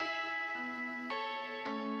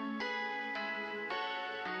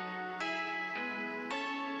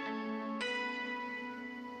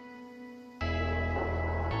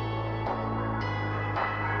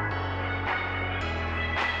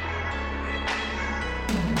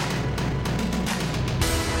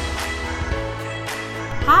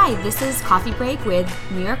Hi, this is Coffee Break with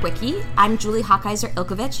New York Wiki. I'm Julie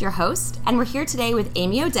Hochheiser-Ilkovich, your host, and we're here today with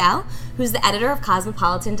Amy Odell, who's the editor of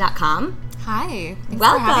Cosmopolitan.com. Hi. Thanks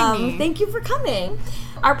Welcome. for having me. Thank you for coming.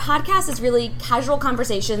 Our podcast is really casual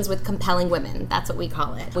conversations with compelling women. That's what we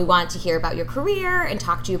call it. We want to hear about your career and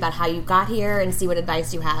talk to you about how you got here and see what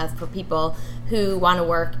advice you have for people who want to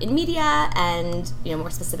work in media and,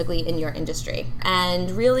 more specifically in your industry.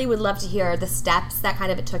 And really would love to hear the steps that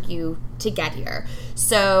kind of it took you to get here.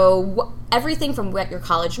 So everything from what your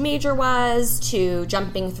college major was to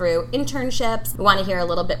jumping through internships. We want to hear a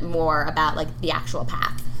little bit more about the actual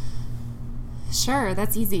path. Sure,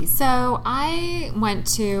 that's easy. So I went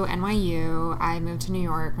to NYU. I moved to New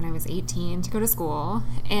York when I was 18 to go to school,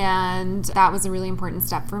 and that was a really important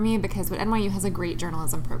step for me because NYU has a great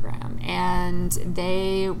journalism program, and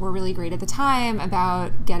they were really great at the time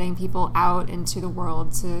about getting people out into the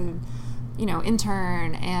world to,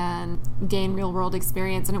 intern and gain real-world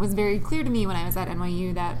experience. And it was very clear to me when I was at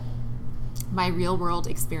NYU that my real-world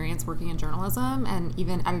experience working in journalism and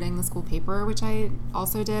even editing the school paper, which I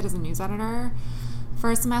also did as a news editor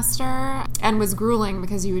for a semester, and was grueling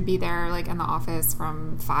because you would be there in the office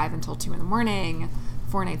from 5 until 2 in the morning,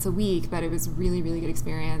 4 nights a week, but it was really, really good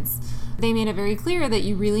experience. They made it very clear that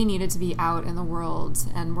you really needed to be out in the world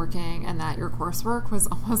and working, and that your coursework was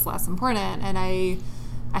almost less important. And I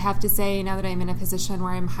have to say, now that I'm in a position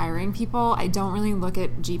where I'm hiring people, I don't really look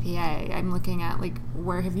at GPA. I'm looking at,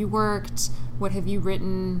 where have you worked? What have you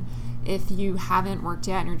written? If you haven't worked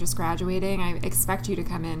yet and you're just graduating, I expect you to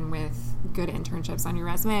come in with good internships on your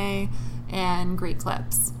resume and great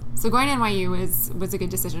clips. So going to NYU was a good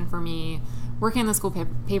decision for me. Working on the school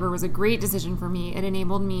paper was a great decision for me. It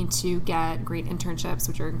enabled me to get great internships,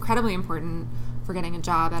 which are incredibly important for getting a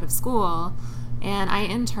job out of school. And I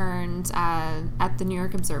interned at the New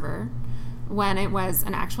York Observer when it was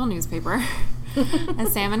an actual newspaper, a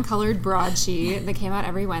salmon-colored broadsheet that came out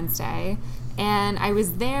every Wednesday. And I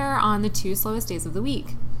was there on the 2 slowest days of the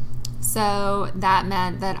week. So that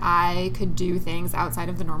meant that I could do things outside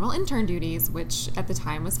of the normal intern duties, which at the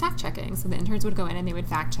time was fact-checking. So the interns would go in and they would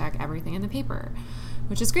fact-check everything in the paper,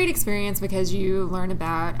 which is a great experience because you learn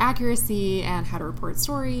about accuracy and how to report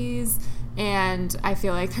stories. And I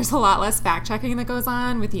feel like there's a lot less fact-checking that goes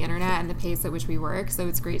on with the internet and the pace at which we work. So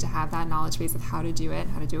it's great to have that knowledge base of how to do it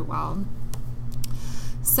and how to do it well.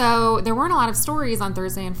 So there weren't a lot of stories on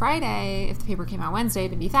Thursday and Friday if the paper came out Wednesday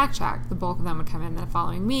to be fact-checked. The bulk of them would come in the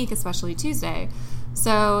following week, especially Tuesday.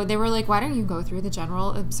 So they were like, why don't you go through the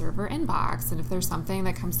General Observer inbox? And if there's something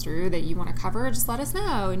that comes through that you want to cover, just let us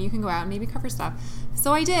know, and you can go out and maybe cover stuff.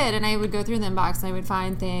 So I did, and I would go through the inbox, and I would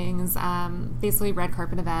find things, basically red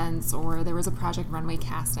carpet events, or there was a Project Runway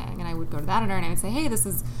casting, and I would go to that editor, and I would say, hey, this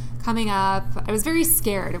is coming up. I was very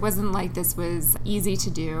scared. It wasn't like this was easy to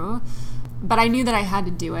do. But I knew that I had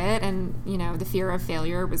to do it, and, the fear of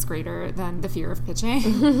failure was greater than the fear of pitching.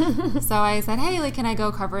 So I said, hey, can I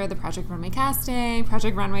go cover the Project Runway casting?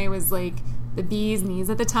 Project Runway was, the bee's knees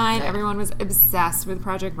at the time. Everyone was obsessed with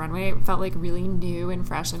Project Runway. It felt, really new and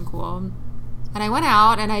fresh and cool. And I went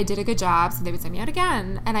out, and I did a good job, so they would send me out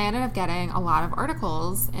again. And I ended up getting a lot of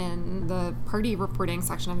articles in the party reporting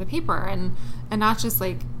section of the paper, and not just,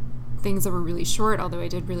 things that were really short, although I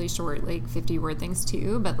did really short, 50-word things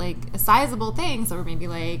too, but, sizable things that were maybe,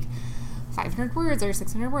 500 words or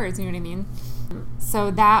 600 words, you know what I mean? So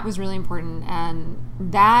that was really important, and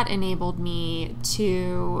that enabled me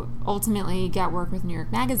to ultimately get work with New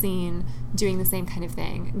York Magazine doing the same kind of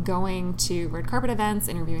thing, going to red carpet events,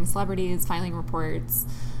 interviewing celebrities, filing reports,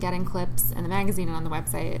 getting clips in the magazine and on the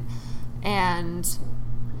website. And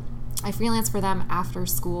I freelanced for them after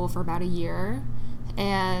school for about a year.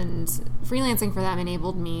 And freelancing for them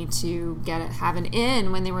enabled me to have an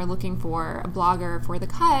in when they were looking for a blogger for The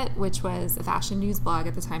Cut, which was a fashion news blog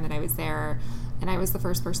at the time that I was there. And I was the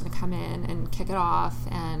first person to come in and kick it off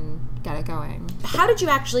and get it going. How did you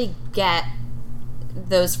actually get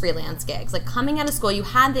those freelance gigs? Coming out of school, you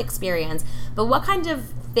had the experience, but what kind of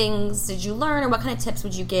things did you learn, or what kind of tips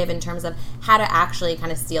would you give in terms of how to actually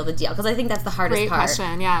kind of seal the deal? Because I think that's the hardest part. Great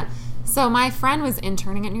question, yeah. So my friend was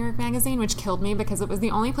interning at New York Magazine, which killed me because it was the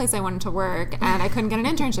only place I wanted to work, and I couldn't get an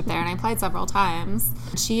internship there, and I applied several times.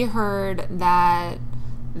 She heard that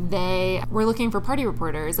they were looking for party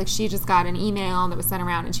reporters. She just got an email that was sent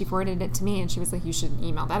around, and she forwarded it to me, and she was like, you should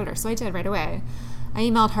email the editor. So I did right away. I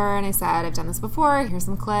emailed her, and I said, I've done this before. Here's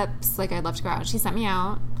some clips. I'd love to go out. And she sent me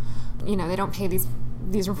out. They don't pay these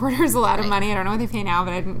reporters a lot of money. I don't know what they pay now,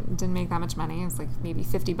 but I didn't make that much money. It was maybe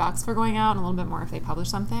 $50 for going out and a little bit more if they publish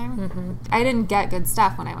something. Mm-hmm. I didn't get good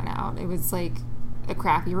stuff when I went out. It was a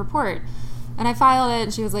crappy report. And I filed it,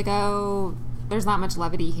 and she was like, oh, there's not much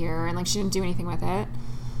levity here. And she didn't do anything with it.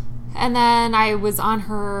 And then I was on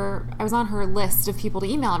her list of people to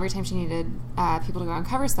email every time she needed people to go out and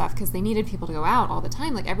cover stuff, because they needed people to go out all the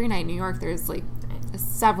time. Like every night in New York, there's like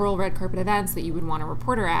several red carpet events that you would want a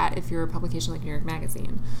reporter at if you're a publication like New York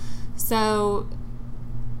Magazine. So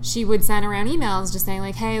she would send around emails just saying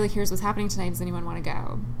like, hey, like here's what's happening tonight. Does anyone want to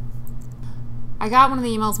go? I got one of the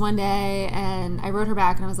emails one day and I wrote her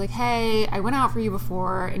back and I was like, hey, I went out for you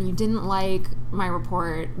before and you didn't like my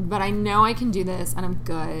report, but I know I can do this and I'm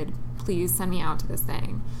good. Please send me out to this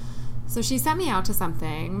thing. So she sent me out to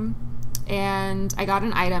something and I got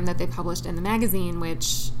an item that they published in the magazine,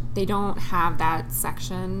 which they don't have that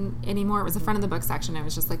section anymore. It was the front of the book section. It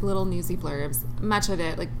was just like little newsy blurbs, much of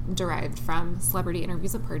it like derived from celebrity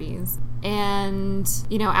interviews at parties. And,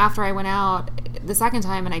 you know, after I went out the second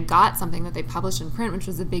time and I got something that they published in print, which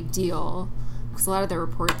was a big deal, because a lot of their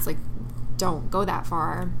reports like don't go that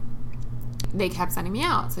far, they kept sending me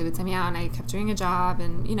out. So they would send me out and I kept doing a job.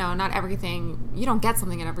 And, you know, not everything, you don't get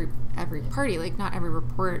something at every party. Like not every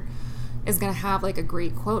report is going to have like a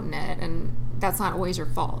great quote in it, and that's not always your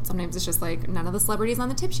fault. Sometimes it's just like none of the celebrities on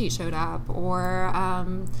the tip sheet showed up, or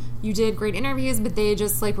you did great interviews but they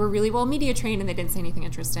just like were really well media trained and they didn't say anything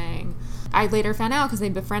interesting. I later found out because they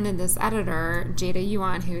befriended this editor, Jada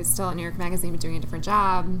Yuan, who is still at New York Magazine but doing a different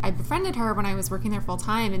job. I befriended her when I was working there full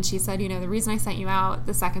time, and she said, you know, the reason I sent you out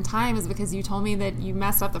the second time is because you told me that you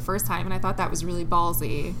messed up the first time, and I thought that was really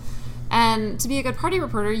ballsy. And to be a good party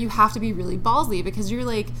reporter, you have to be really ballsy, because you're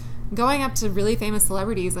like going up to really famous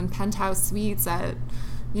celebrities in penthouse suites at,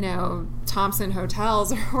 you know, Thompson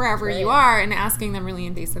hotels or wherever you are, and asking them really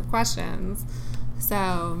invasive questions.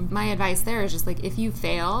 So my advice there is just like, if you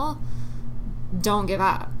fail, don't give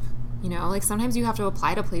up. You know, like sometimes you have to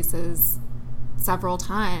apply to places several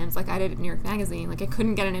times. Like I did at New York Magazine. Like I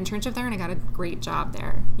couldn't get an internship there and I got a great job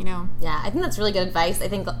there, you know? Yeah, I think that's really good advice. I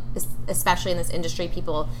think especially in this industry,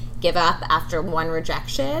 people give up after one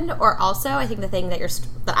rejection. Or also, I think the thing that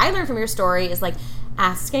I learned from your story is like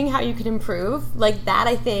asking how you could improve. Like that,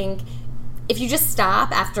 I think if you just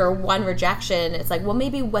stop after one rejection, it's like, well,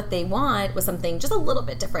 maybe what they want was something just a little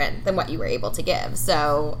bit different than what you were able to give.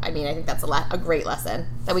 So, I mean, I think that's a great lesson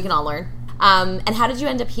that we can all learn. And how did you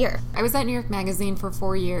end up here? I was at New York Magazine for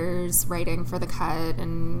 4 years, writing for The Cut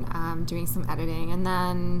and doing some editing. And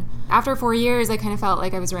then after 4 years, I kind of felt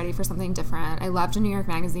like I was ready for something different. I loved New York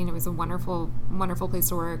Magazine. It was a wonderful, wonderful place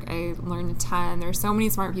to work. I learned a ton. There are so many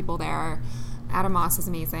smart people there. Adam Moss is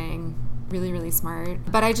amazing. Really, really smart.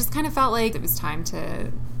 But I just kind of felt like it was time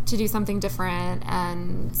to do something different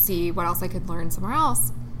and see what else I could learn somewhere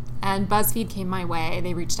else. And BuzzFeed came my way.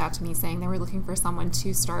 They reached out to me saying they were looking for someone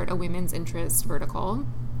to start a women's interest vertical.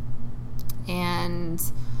 And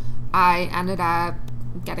I ended up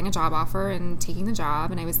getting a job offer and taking the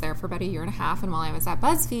job, and I was there for about 1.5 years. And while I was at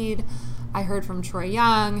BuzzFeed, I heard from Troy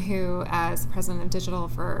Young, who is president of digital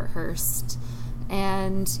for Hearst.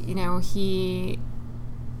 And, you know, he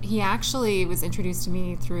actually was introduced to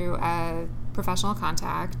me through a professional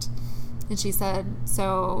contact. And she said,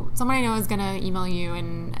 so someone I know is going to email you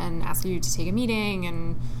and ask you to take a meeting,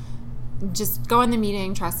 and just go in the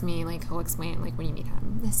meeting, trust me, like he'll explain like when you meet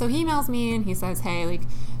him. So he emails me and he says, hey, like,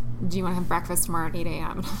 do you want to have breakfast tomorrow at 8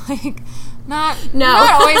 a.m.? And I'm like, not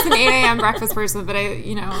always an 8 a.m. breakfast person, but okay,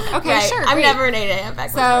 right. Sure. I'm great. never an 8 a.m.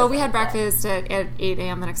 breakfast person. So we had breakfast at 8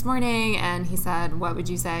 a.m. the next morning, and he said, what would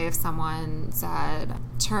you say if someone said,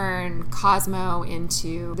 turn Cosmo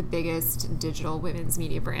into the biggest digital women's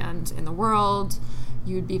media brand in the world?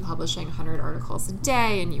 You would be publishing 100 articles a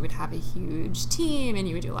day, and you would have a huge team, and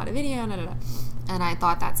you would do a lot of video, and I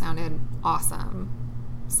thought that sounded awesome.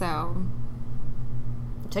 So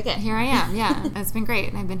took it. Here I am, yeah. It's been great.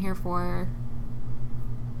 And I've been here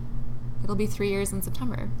it'll be 3 years in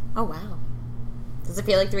September. Oh, wow. Does it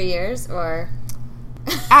feel like 3 years, or?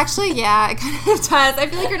 Actually, yeah, it kind of does. I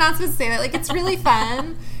feel like you're not supposed to say that. Like, it's really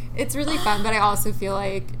fun. It's really fun, but I also feel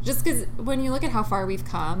like, just because when you look at how far we've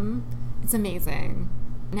come, it's amazing.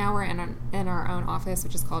 Now we're in our own office,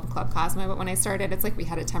 which is called Club Cosmo, but when I started, it's like we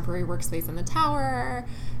had a temporary workspace in the tower,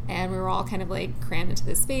 and we were all kind of like crammed into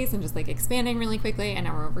this space and just like expanding really quickly, and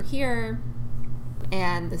now we're over here,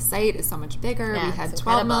 and the site is so much bigger. Yeah, we had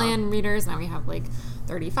 12 million readers, now we have like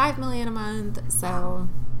 35 million a month, so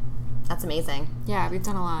that's amazing. Yeah, we've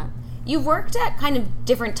done a lot. You've worked at kind of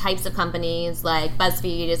different types of companies, like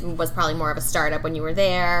BuzzFeed was probably more of a startup when you were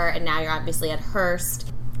there, and now you're obviously at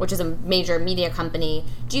Hearst, which is a major media company.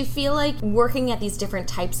 Do you feel like working at these different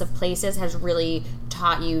types of places has really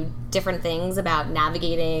taught you different things about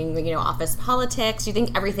navigating, office politics? Do you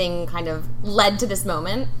think everything kind of led to this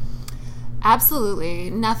moment? Absolutely.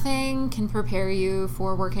 Nothing can prepare you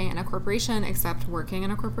for working in a corporation except working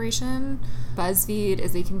in a corporation. BuzzFeed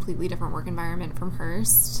is a completely different work environment from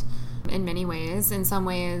Hearst in many ways. In some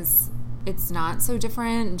ways, it's not so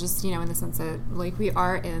different, just, in the sense that, like, we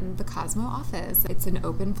are in the Cosmo office. It's an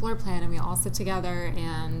open floor plan, and we all sit together,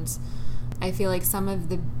 and I feel like some of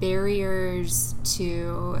the barriers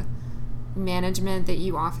to management that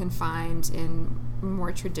you often find in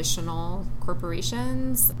more traditional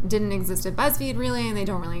corporations didn't exist at BuzzFeed, really, and they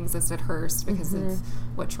don't really exist at Hearst because of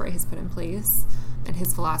what Troy has put in place and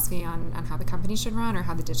his philosophy on how the company should run or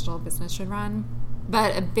how the digital business should run.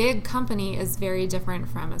 But a big company is very different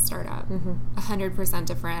from a startup, 100%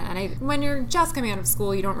 different. And when you're just coming out of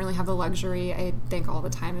school, you don't really have the luxury, I think, all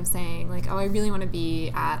the time of saying, like, oh, I really want to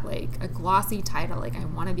be at, like, a glossy title. Like, I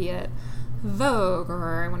want to be at Vogue,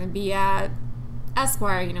 or I want to be at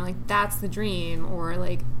Esquire, like, that's the dream. Or,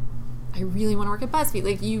 like, I really want to work at BuzzFeed.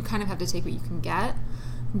 Like, you kind of have to take what you can get.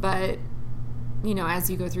 But, as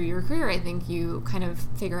you go through your career, I think you kind of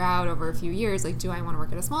figure out over a few years, like, do I want to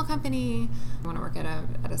work at a small company? I want to work at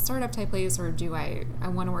a startup type place, or do I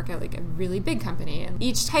want to work at, like, a really big company? And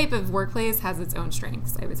each type of workplace has its own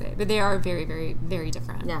strengths, I would say. But they are very, very, very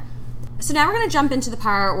different. Yeah. So now we're going to jump into the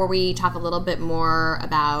part where we talk a little bit more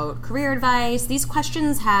about career advice. These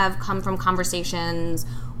questions have come from conversations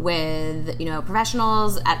with,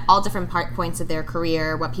 professionals at all different points of their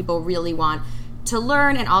career, what people really want to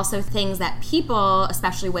learn, and also things that people,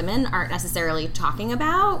 especially women, aren't necessarily talking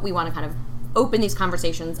about. We want to kind of open these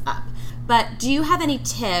conversations up. But do you have any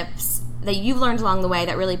tips that you've learned along the way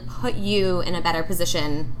that really put you in a better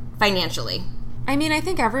position financially? I mean, I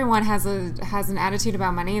think everyone has an attitude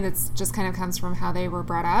about money that's just kind of comes from how they were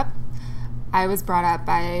brought up. I was brought up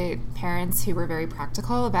by parents who were very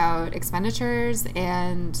practical about expenditures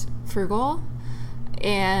and frugal,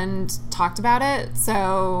 and talked about it.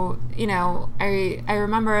 So, I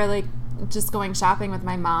remember, like, just going shopping with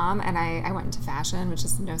my mom, and I went into fashion, which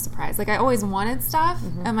is no surprise. Like, I always wanted stuff,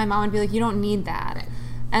 and my mom would be like, you don't need that. Right.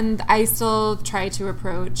 And I still try to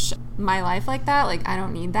approach my life like that. Like, I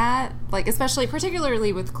don't need that. Like,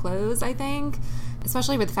 particularly with clothes, I think.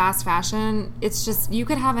 Especially with fast fashion, it's just, you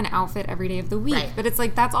could have an outfit every day of the week, right. But it's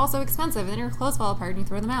like, that's also expensive, and then your clothes fall apart and you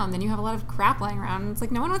throw them out, and then you have a lot of crap lying around, and it's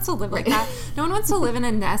like, no one wants to live like that. No one wants to live in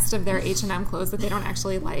a nest of their H&M clothes that they don't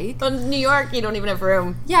actually like. Well, in New York, you don't even have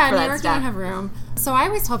room. Yeah, in New York, you don't have room. So I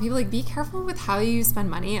always tell people, like, be careful with how you spend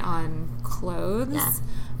money on clothes. Yeah.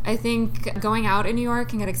 I think going out in New York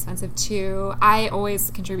can get expensive, too. I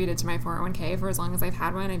always contributed to my 401k for as long as I've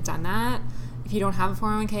had one. I've done that. If you don't have a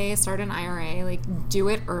 401k, start an IRA. Like, do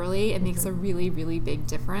it early. It makes a really, really big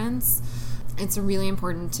difference. It's really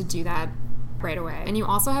important to do that right away. And you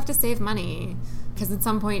also have to save money, because at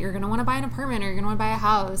some point you're going to want to buy an apartment, or you're going to want to buy a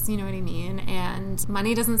house, you know what I mean? And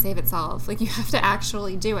money doesn't save itself. Like, you have to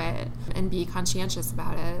actually do it and be conscientious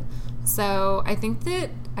about it. So I think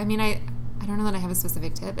that, I don't know that I have a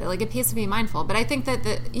specific tip. Like, it pays to be mindful. But I think that,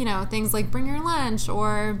 things like bring your lunch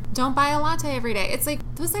or don't buy a latte every day. It's like,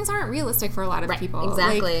 those things aren't realistic for a lot of people.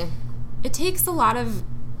 Exactly. Like, it takes a lot of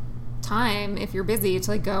time, if you're busy,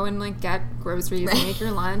 to, like, go and, like, get groceries and make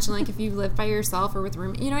your lunch. And, like, if you live by yourself or with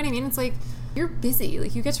room, you know what I mean? It's like, you're busy.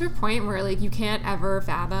 Like, you get to a point where, like, you can't ever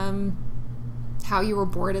fathom how you were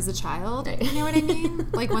bored as a child. You know what I mean?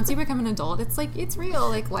 Like, once you become an adult, it's like, it's real.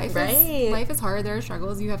 Like, life is hard. There are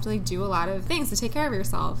struggles. You have to, like, do a lot of things to take care of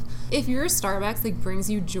yourself. If your Starbucks, like, brings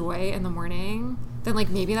you joy in the morning, then, like,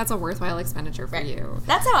 maybe that's a worthwhile expenditure for you.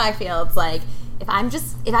 That's how I feel. It's like, if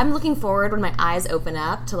I'm looking forward when my eyes open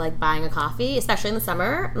up to, like, buying a coffee, especially in the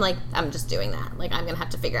summer, I'm just doing that. Like, I'm going to have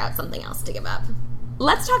to figure out something else to give up.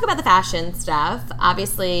 Let's talk about the fashion stuff.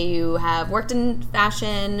 Obviously, you have worked in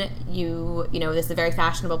fashion. You know, this is a very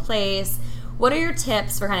fashionable place. What are your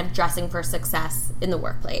tips for kind of dressing for success in the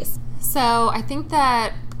workplace? So I think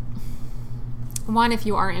that, one, if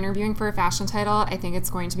you are interviewing for a fashion title, I think it's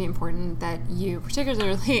going to be important that you,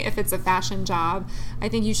 particularly if it's a fashion job, I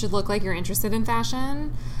think you should look like you're interested in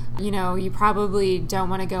fashion. You probably don't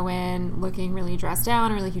want to go in looking really dressed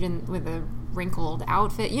down, or like you didn't with a wrinkled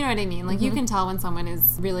outfit. You know what I mean? Like, you can tell when someone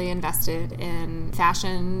is really invested in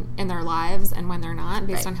fashion in their lives and when they're not,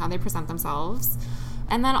 based on how they present themselves.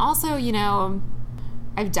 And then also,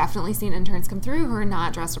 I've definitely seen interns come through who are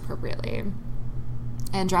not dressed appropriately.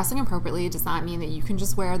 And dressing appropriately does not mean that you can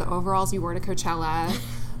just wear the overalls you wore to Coachella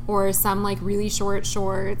or some, like, really short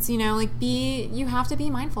shorts. You have to be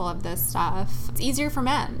mindful of this stuff. It's easier for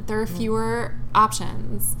men. There are fewer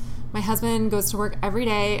options. My husband goes to work every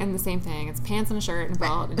day in the same thing. It's pants and a shirt and a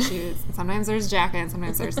belt and shoes. And sometimes there's a jacket and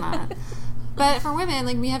sometimes there's not. But for women,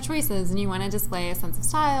 like, we have choices, and you want to display a sense of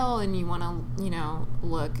style, and you want to,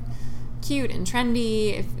 look cute and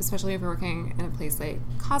trendy, especially if you're working in a place like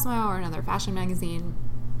Cosmo or another fashion magazine.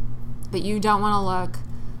 But you don't want to look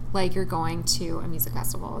like you're going to a music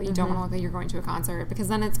festival. You don't want to look like you're going to a concert, because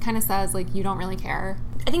then it kind of says, like, you don't really care.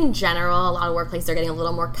 I think in general, a lot of workplaces are getting a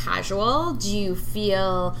little more casual. Do you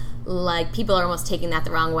feel like people are almost taking that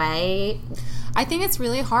the wrong way? I think it's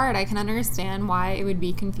really hard. I can understand why it would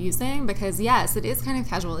be confusing, because, yes, it is kind of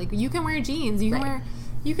casual. Like, you can wear jeans. You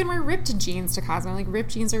can wear ripped jeans to Cosmo. Like, ripped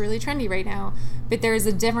jeans are really trendy right now. But there's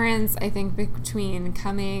a difference, I think, between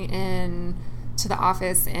coming in to the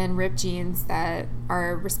office in ripped jeans that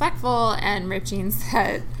are respectful and ripped jeans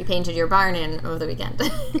that... You painted your barn in over the weekend.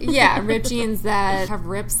 Yeah, ripped jeans that have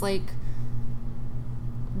rips, like,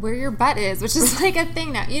 where your butt is, which is, like, a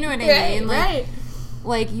thing now. You know what I mean? Like,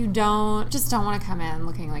 like, you don't want to come in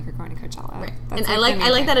looking like you're going to Coachella. Right. And I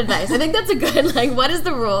like that advice. I think that's a good, like, what is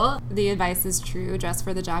the rule? The advice is true. Dress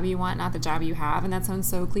for the job you want, not the job you have. And that sounds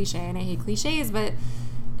so cliche, and I hate cliches, but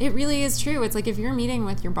it really is true. It's like, if you're meeting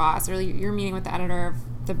with your boss, or you're meeting with the editor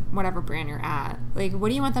of the whatever brand you're at, like, what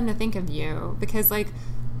do you want them to think of you? Because, like,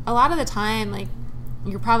 a lot of the time, like,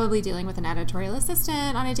 you're probably dealing with an editorial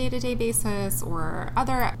assistant on a day-to-day basis, or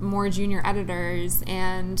other more junior editors,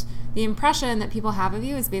 and the impression that people have of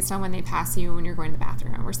you is based on when they pass you when you're going to the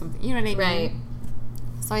bathroom or something. You know what I mean? Right.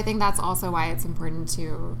 So I think that's also why it's important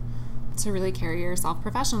to really carry yourself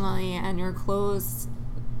professionally, and your clothes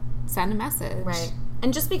send a message. Right.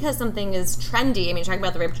 And just because something is trendy, I mean, talking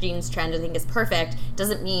about the ripped jeans trend, I think is perfect,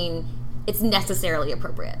 doesn't mean it's necessarily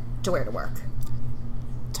appropriate to wear to work.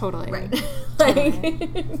 Totally. Right. Like,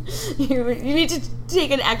 you need to take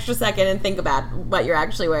an extra second and think about what you're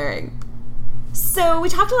actually wearing. So we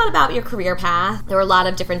talked a lot about your career path. There were a lot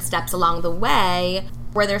of different steps along the way.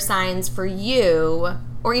 Were there signs for you,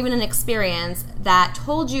 or even an experience, that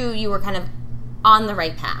told you you were kind of on the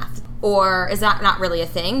right path? Or is that not really a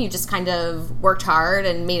thing? You just kind of worked hard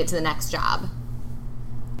and made it to the next job?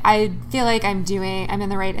 I feel like I'm in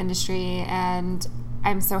the right industry, and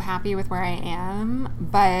I'm so happy with where I am.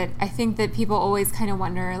 But I think that people always kind of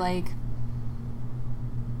wonder, like,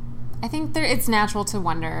 I think it's natural to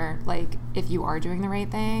wonder, like, if you are doing the right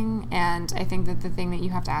thing. And I think that the thing that you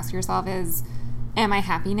have to ask yourself is, am I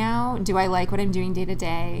happy now? Do I like what I'm doing day to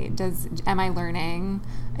day? Am I learning?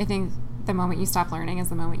 I think the moment you stop learning is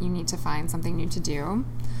the moment you need to find something new to do.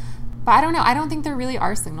 But I don't know. I don't think there really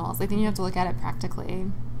are signals. I think you have to look at it practically.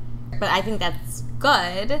 But I think that's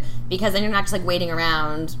good, because then you're not just, like, waiting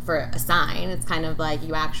around for a sign. It's kind of like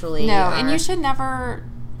you actually and you should never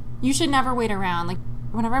wait around. Like,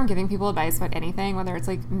 whenever I'm giving people advice about anything, whether it's,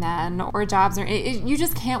 like, men or jobs, or you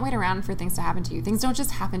just can't wait around for things to happen to you. Things don't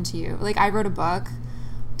just happen to you. Like, I wrote a book,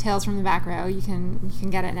 Tales from the Back Row. You can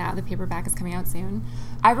get it now. The paperback is coming out soon.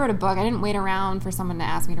 I wrote a book. I didn't wait around for someone to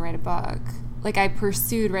ask me to write a book. Like, I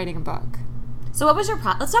pursued writing a book. So what was your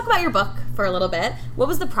let's talk about your book for a little bit. What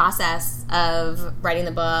was the process of writing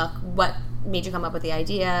the book? What made you come up with the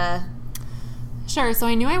idea? Sure. So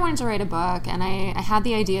I knew I wanted to write a book, and I had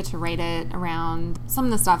the idea to write it around some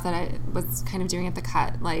of the stuff that I was kind of doing at the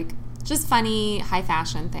Cut, like just funny, high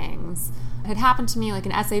fashion things. It had happened to me, like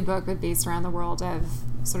an essay book, but based around the world of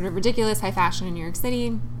sort of ridiculous high fashion in New York City,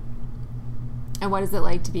 and what is it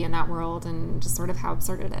like to be in that world, and just sort of how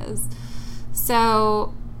absurd it is.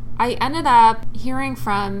 So I ended up hearing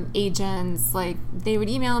from agents, like, they would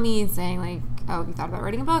email me saying, like, oh, have you thought about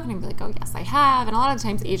writing a book? And I'd be like, oh, yes, I have. And a lot of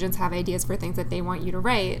times agents have ideas for things that they want you to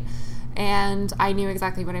write. And I knew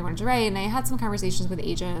exactly what I wanted to write. And I had some conversations with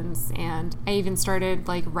agents, and I even started,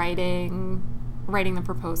 like, writing the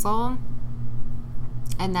proposal.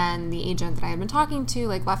 And then the agent that I had been talking to,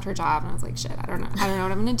 like, left her job, and I was like, shit, I don't know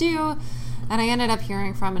what I'm going to do. And I ended up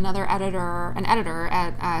hearing from an editor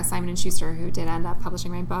at Simon & Schuster, who did end up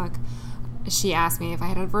publishing my book. She asked me if I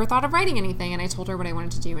had ever thought of writing anything, and I told her what I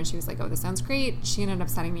wanted to do, and she was like, oh, this sounds great. She ended up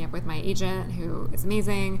setting me up with my agent, who is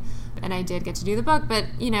amazing, and I did get to do the book. But,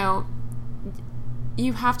 you know,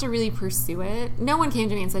 you have to really pursue it. No one came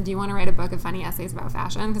to me and said, do you want to write a book of funny essays about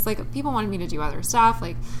fashion? Because, like, people wanted me to do other stuff.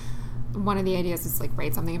 Like, one of the ideas is, like,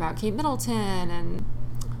 write something about Kate Middleton, and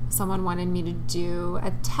someone wanted me to do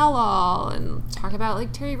a tell-all and talk about,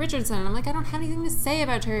 like, Terry Richardson. And I'm like, I don't have anything to say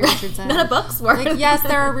about Terry Richardson. Not a book's worth. Like, yes,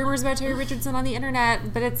 there are rumors about Terry Richardson on the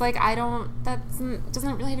internet, but it's like,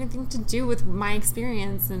 doesn't really have anything to do with my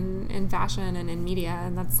experience in fashion and in media,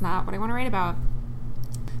 and that's not what I want to write about.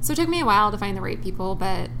 So it took me a while to find the right people,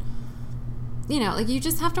 but like you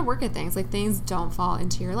just have to work at things. Like things don't fall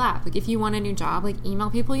into your lap. Like if you want a new job, like email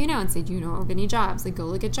people you know and say, do you know of any jobs? Like go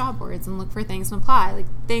look at job boards and look for things and apply. Like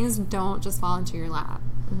things don't just fall into your lap.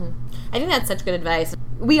 I think that's such good advice.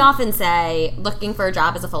 We often say looking for a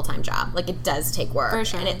job is a full-time job. Like it does take work. For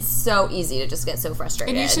sure. And it's so easy to just get so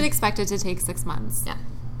frustrated. And you should expect it to take 6 months. Yeah.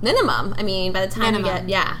 Minimum. I mean, by the time you get,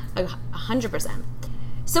 100%.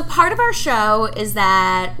 So part of our show is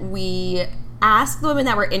that we ask the women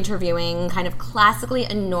that we're interviewing kind of classically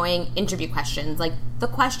annoying interview questions, like the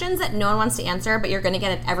questions that no one wants to answer, but you're going to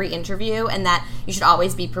get at every interview and that you should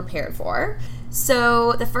always be prepared for.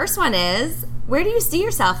 So the first one is, where do you see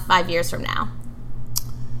yourself 5 years from now?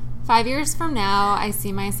 5 years from now, I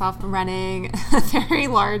see myself running a very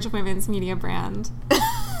large women's media brand.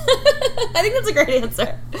 I think that's a great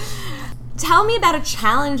answer. Tell me about a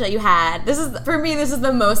challenge that you had. For me, this is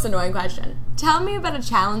the most annoying question. Tell me about a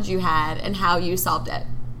challenge you had and how you solved it.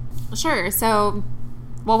 Sure. So,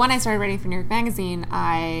 when I started writing for New York Magazine,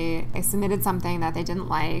 I submitted something that they didn't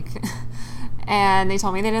like. And they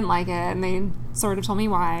told me they didn't like it. And they sort of told me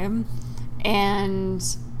why. And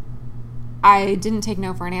I didn't take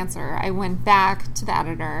no for an answer. I went back to the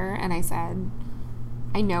editor and I said,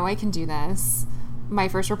 I know I can do this. My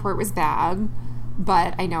first report was bad,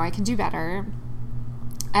 but I know I can do better.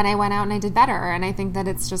 And I went out and I did better. And I think that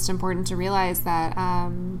it's just important to realize that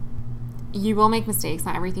you will make mistakes.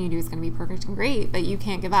 Not everything you do is going to be perfect and great, but you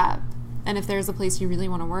can't give up. And if there's a place you really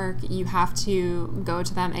want to work, you have to go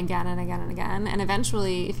to them again and again and again. And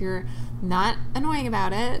eventually, if you're not annoying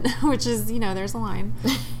about it, which is, there's a line.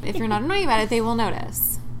 If you're not annoying about it, they will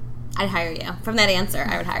notice. I'd hire you. From that answer,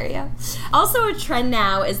 I would hire you. Also, a trend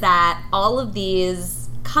now is that all of these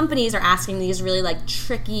companies are asking these really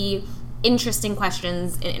tricky, interesting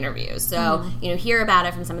questions in interviews. So, hear about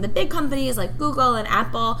it from some of the big companies like Google and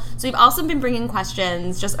Apple. So we've also been bringing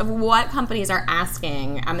questions just of what companies are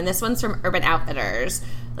asking. And this one's from Urban Outfitters.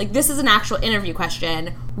 This is an actual interview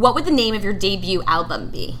question. What would the name of your debut album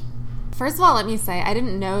be? First of all, let me say, I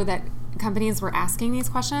didn't know that companies were asking these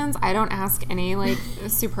questions. I don't ask any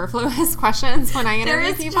superfluous questions when I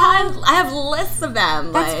interview people. I have lists of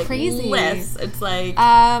them. That's crazy. Lists. It's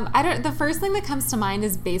the first thing that comes to mind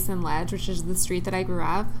is Basin Ledge, which is the street that I grew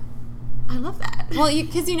up. I love that. Well,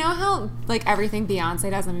 because you know how everything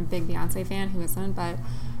Beyonce does. I'm a big Beyonce fan. Who isn't? But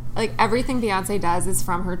everything Beyonce does is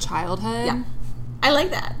from her childhood. Yeah, I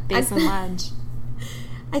like that. Basin Ledge.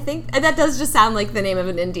 I think that does just sound like the name of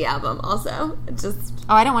an indie album also.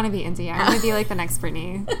 I don't want to be indie. I want to be the next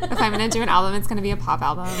Britney. If I'm going to do an album, it's going to be a pop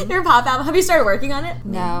album. Your pop album? Have you started working on it?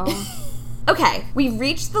 No. Okay, we've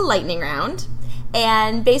reached the lightning round.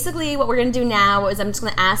 And basically what we're going to do now is I'm just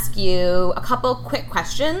going to ask you a couple quick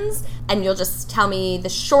questions, and you'll just tell me the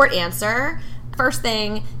short answer. First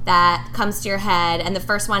thing that comes to your head, and the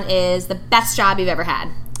first one is the best job you've ever had.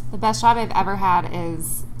 The best job I've ever had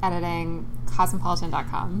is editing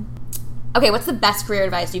Cosmopolitan.com. Okay, what's the best career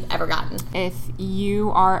advice you've ever gotten? If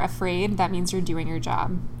you are afraid, that means you're doing your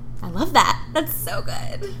job. I love that. That's so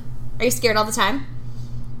good. Are you scared all the time?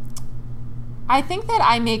 I think that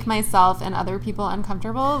I make myself and other people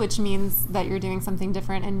uncomfortable, which means that you're doing something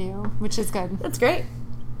different and new, which is good. That's great.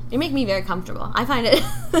 You make me very comfortable. I find it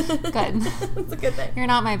good. It's a good thing. You're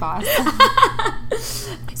not my boss.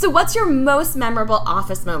 So what's your most memorable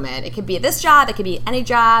office moment? It could be this job, it could be any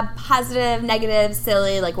job, positive, negative,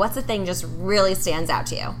 silly. What's the thing just really stands out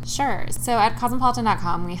to you? Sure. So at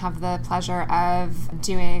Cosmopolitan.com, we have the pleasure of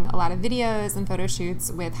doing a lot of videos and photo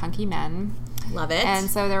shoots with hunky men. Love it. And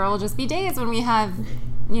so there will just be days when we have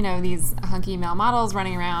these hunky male models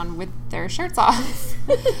running around with their shirts off.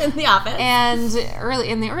 In the office. And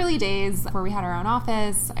in the early days, where we had our own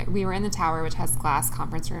office, we were in the tower, which has glass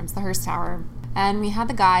conference rooms, the Hearst Tower. And we had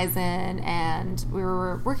the guys in, and we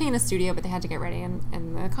were working in a studio, but they had to get ready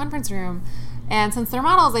in the conference room. And since they're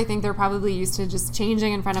models, I think they're probably used to just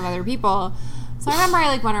changing in front of other people. So I remember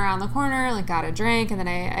I went around the corner, got a drink, and then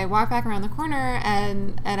I walked back around the corner,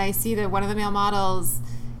 and I see that one of the male models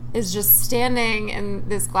is just standing in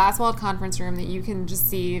this glass-walled conference room that you can just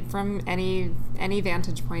see from any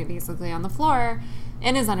vantage point, basically, on the floor,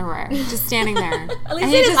 in his underwear, just standing there. At least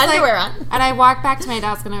he had his underwear on. And I walked back to my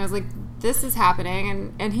desk, and I was like, this is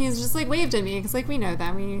happening, and he's just waved at me, because we know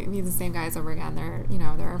them. We meet the same guys over again.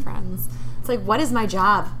 They're our friends. It's what is my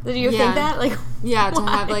job? Did you think that? Yeah, to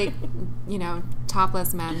have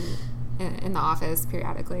topless men in the office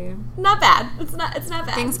periodically. Not bad. It's not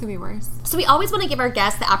bad. Things can be worse. So we always want to give our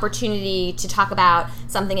guests the opportunity to talk about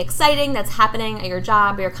something exciting that's happening at your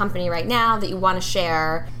job or your company right now that you want to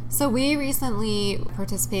share. So we recently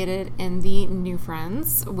participated in the New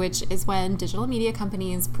Friends, which is when digital media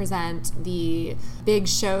companies present the big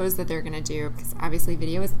shows that they're going to do, because obviously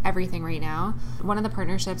video is everything right now. One of the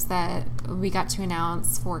partnerships that we got to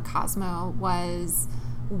announce for Cosmo was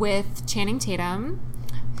with Channing Tatum,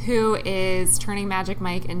 who is turning Magic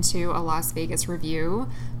Mike into a Las Vegas review,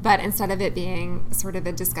 but instead of it being sort of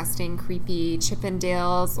a disgusting, creepy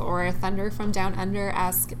Chippendales or a Thunder from Down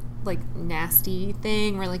Under-esque like nasty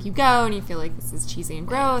thing where like you go and you feel like this is cheesy and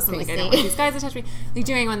gross and like I don't want these guys to touch me, like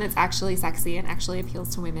doing one that's actually sexy and actually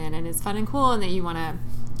appeals to women and is fun and cool and that you want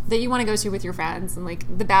to go to with your friends, and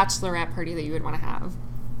like the bachelorette party that you would want to have.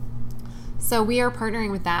 So we are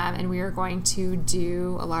partnering with them, and we are going to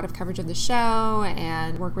do a lot of coverage of the show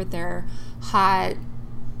and work with their hot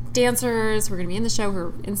dancers who are going to be in the show, who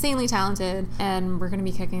are insanely talented, and we're going to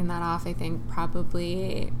be kicking that off, I think,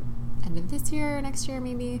 probably end of this year, next year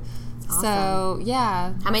maybe. Awesome. So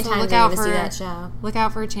yeah. How many times are you going to see that show? Look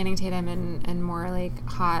out for Channing Tatum and more like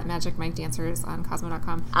hot Magic Mike dancers on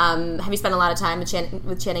Cosmo.com. Have you spent a lot of time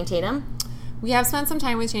with Channing Tatum? We have spent some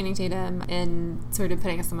time with Channing Tatum in sort of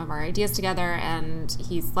putting some of our ideas together, and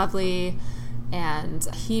he's lovely, and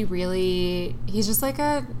he's just like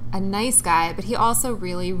a nice guy, but he also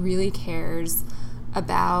really, really cares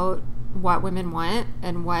about what women want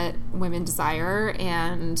and what women desire,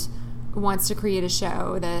 and wants to create a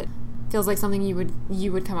show that feels like something you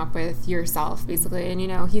would come up with yourself, basically. And, you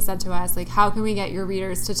know, he said to us, like, how can we get your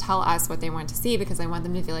readers to tell us what they want to see, because I want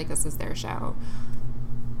them to feel like this is their show.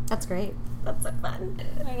 That's great. That's so fun.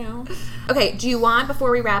 I know. Okay,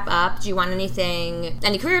 before we wrap up, do you want any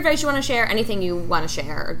career advice you want to share, anything you want to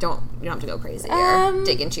share? Or you don't have to go crazy or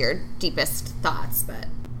dig into your deepest thoughts, but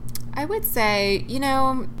I would say, you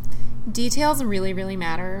know, details really, really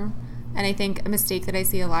matter. And I think a mistake that I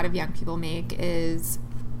see a lot of young people make is,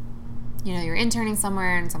 you know, you're interning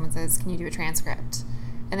somewhere and someone says, can you do a transcript?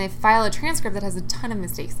 And they file a transcript that has a ton of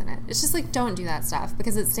mistakes in it. It's just like, don't do that stuff,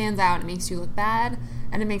 because it stands out, it makes you look bad,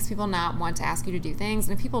 and it makes people not want to ask you to do things.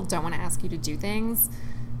 And if people don't want to ask you to do things,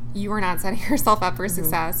 you are not setting yourself up for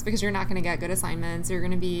success, because you're not going to get good assignments. You're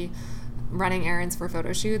going to be running errands for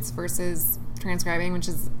photo shoots versus transcribing, which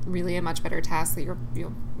is really a much better task that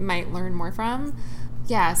you might learn more from.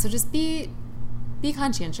 Yeah, so just be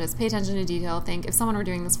conscientious, pay attention to detail, think, if someone were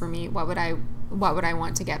doing this for me, what would I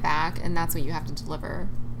want to get back? And that's what you have to deliver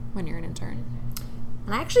when you're an intern.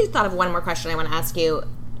 And I actually thought of one more question I want to ask you.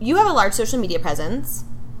 You have a large social media presence,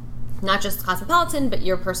 not just Cosmopolitan, but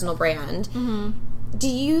your personal brand. Mm-hmm. Do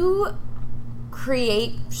you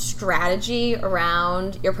create strategy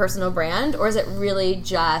around your personal brand, or is it really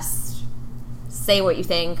just say what you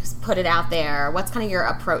think, put it out there? What's kind of your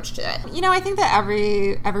approach to it? You know, I think that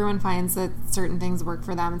everyone finds that certain things work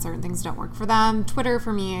for them and certain things don't work for them. Twitter,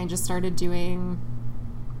 for me, I just started saying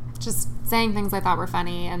things I thought were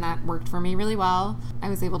funny, and that worked for me really well. I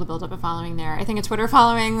was able to build up a following there. I think a Twitter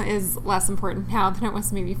following is less important now than it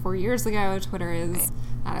was maybe 4 years ago. Twitter is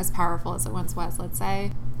not as powerful as it once was, let's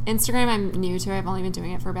say. Instagram, I'm new to. I've only been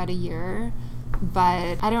doing it for about a year.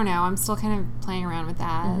 But I don't know. I'm still kind of playing around with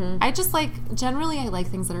that. Mm-hmm. I just generally I like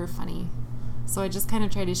things that are funny. So I just kind of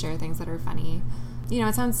try to share things that are funny. You know,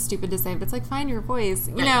 it sounds stupid to say, but it's like, find your voice.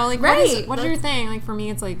 You know, like, right. What is your thing? Like, for me,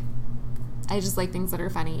 it's like, I just like things that are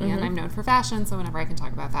funny. Mm-hmm. And I'm known for fashion, so whenever I can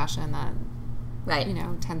talk about fashion, that, you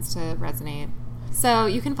know, tends to resonate. So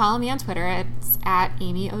you can follow me on Twitter. It's at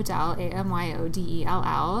Amy Odell,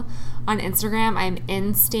 AMYODELL. On Instagram, I'm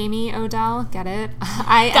InStamyOdell. Get it?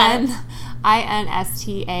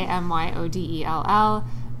 INSTAMYODELL.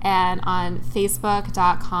 And on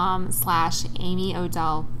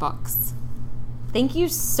Facebook.com/AmyOdellBooks. Thank you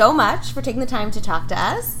so much for taking the time to talk to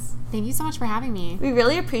us. Thank you so much for having me. We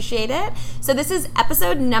really appreciate it. So this is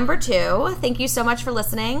episode number 2. Thank you so much for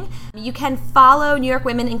listening. You can follow New York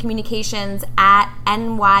Women in Communications at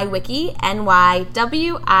NYWICI, NYWICI,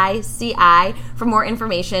 for more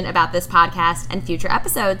information about this podcast and future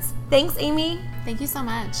episodes. Thanks, Amy. Thank you so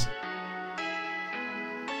much.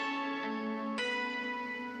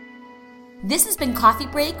 This has been Coffee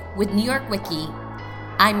Break with New York Wiki.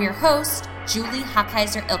 I'm your host, Julie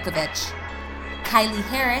Hochheiser-Ilkovich. Kylie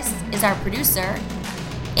Harris is our producer.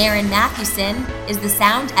 Aaron Mathewson is the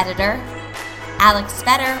sound editor. Alex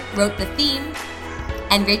Fetter wrote the theme.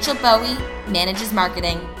 And Rachel Bowie manages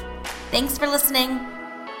marketing. Thanks for listening.